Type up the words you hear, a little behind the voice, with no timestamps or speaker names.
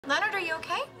Leonard, are you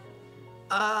okay?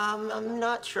 I'm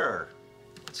not sure.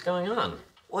 What's going on?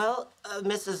 Well,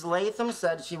 Mrs. Latham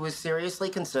said she was seriously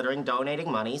considering donating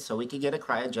money so we could get a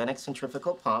cryogenic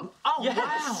centrifugal pump. Oh, Yes.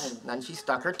 wow. And then she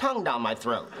stuck her tongue down my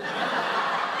throat.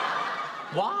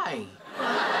 Why?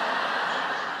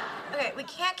 Okay, we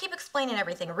can't keep explaining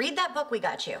everything. Read that book we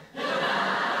got you.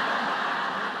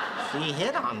 She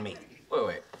hit on me.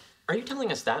 Wait. Are you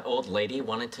telling us that old lady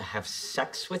wanted to have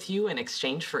sex with you in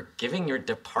exchange for giving your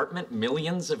department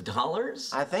millions of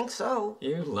dollars? I think so.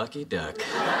 You lucky duck.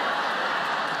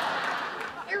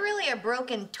 You're really a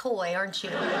broken toy, aren't you?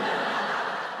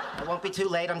 It won't be too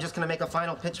late. I'm just gonna make a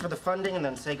final pitch for the funding and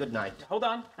then say goodnight. Hold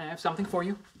on, I have something for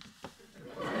you.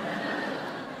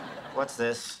 What's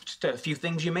this? Just a few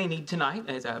things you may need tonight.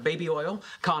 It's baby oil,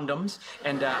 condoms,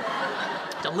 and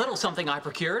a little something I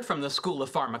procured from the School of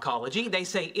Pharmacology. They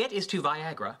say it is to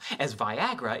Viagra, as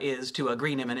Viagra is to a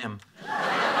green M&M.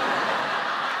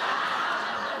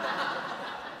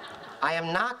 I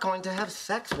am not going to have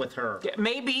sex with her. Yeah,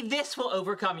 maybe this will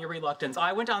overcome your reluctance.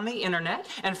 I went on the internet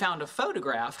and found a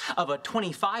photograph of a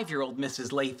 25-year-old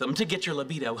Mrs. Latham to get your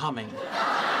libido humming.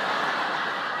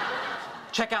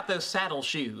 Check out those saddle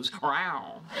shoes.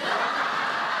 Wow.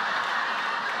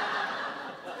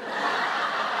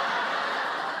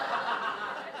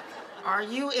 Are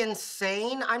you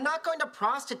insane? I'm not going to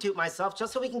prostitute myself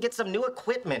just so we can get some new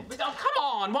equipment. Oh, come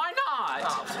on, why not?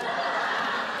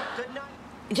 Oh. Good night.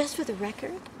 Just for the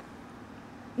record,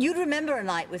 you'd remember a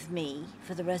night with me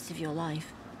for the rest of your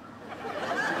life.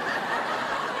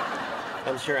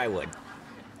 I'm sure I would.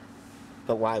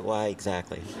 But why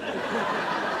exactly?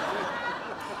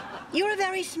 You're a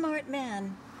very smart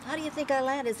man. How do you think I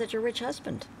landed such a rich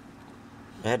husband?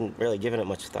 I hadn't really given it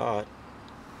much thought.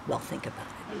 Well, think about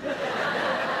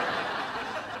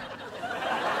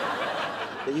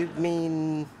it. You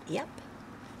mean... Yep,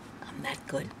 I'm that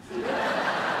good.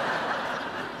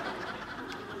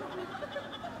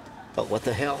 But what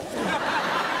the hell?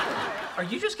 Are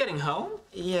you just getting home?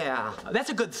 Yeah.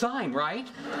 That's a good sign, right?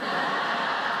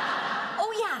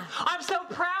 Oh, yeah. I'm so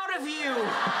proud of you!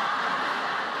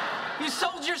 You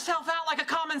sold yourself out like a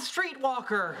common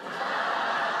streetwalker.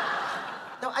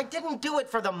 No, I didn't do it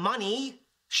for the money.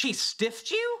 She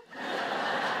stiffed you?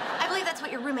 I believe that's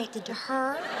what your roommate did to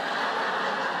her.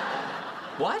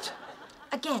 What?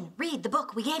 Again, read the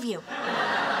book we gave you.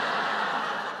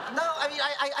 No, I mean,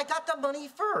 I got the money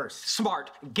first.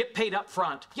 Smart. Get paid up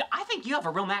front. Yeah, I think you have a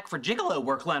real knack for gigolo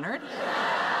work, Leonard.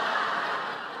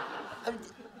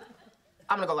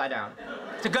 I'm gonna go lie down.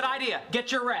 It's a good idea.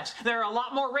 Get your rest. There are a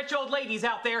lot more rich old ladies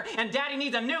out there, and Daddy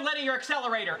needs a new linear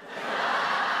accelerator.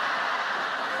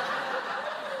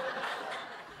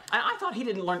 I thought he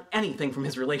didn't learn anything from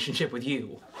his relationship with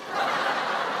you.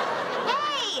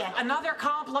 Hey! Another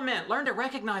compliment. Learn to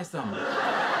recognize them.